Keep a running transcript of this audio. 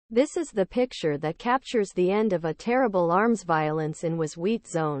This is the picture that captures the end of a terrible arms violence in was wheat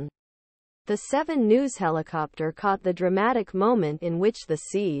zone. The 7 News helicopter caught the dramatic moment in which the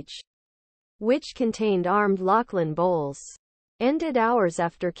Seige, which contained armed Lachlan Bowles, ended hours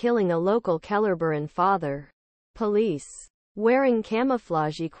after killing a local Kellerberrin father. Police, wearing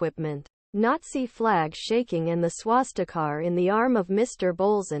camouflage equipment, Nazi flag shaking and the swastika in the arm of Mr.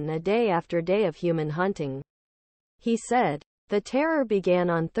 Bowlesson a day after day of human hunting. He said, "The terror began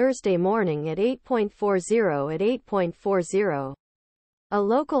on Thursday morning at 8:40 at 8:40. A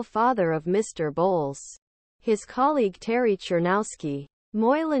local father of Mr. Bowles, his colleague Terry Chernowski,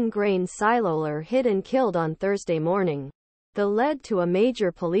 Moylan grain siloer hit and killed on Thursday morning. That led to a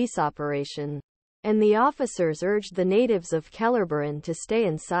major police operation, and the officers urged the natives of Kellerberrin to stay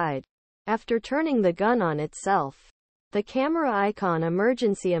inside. After turning the gun on itself, the camera icon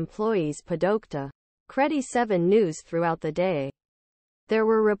emergency employees Padokta, Credi 7 News throughout the day. There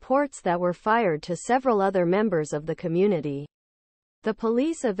were reports that were fired to several other members of the community. The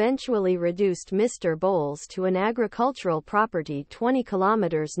police eventually reduced Mr. Bowles to an agricultural property 20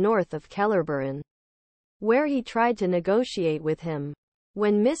 kilometers north of Kellerberrin, where he tried to negotiate with him.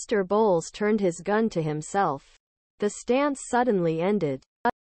 When Mr. Bowles turned his gun to himself, the stance suddenly ended.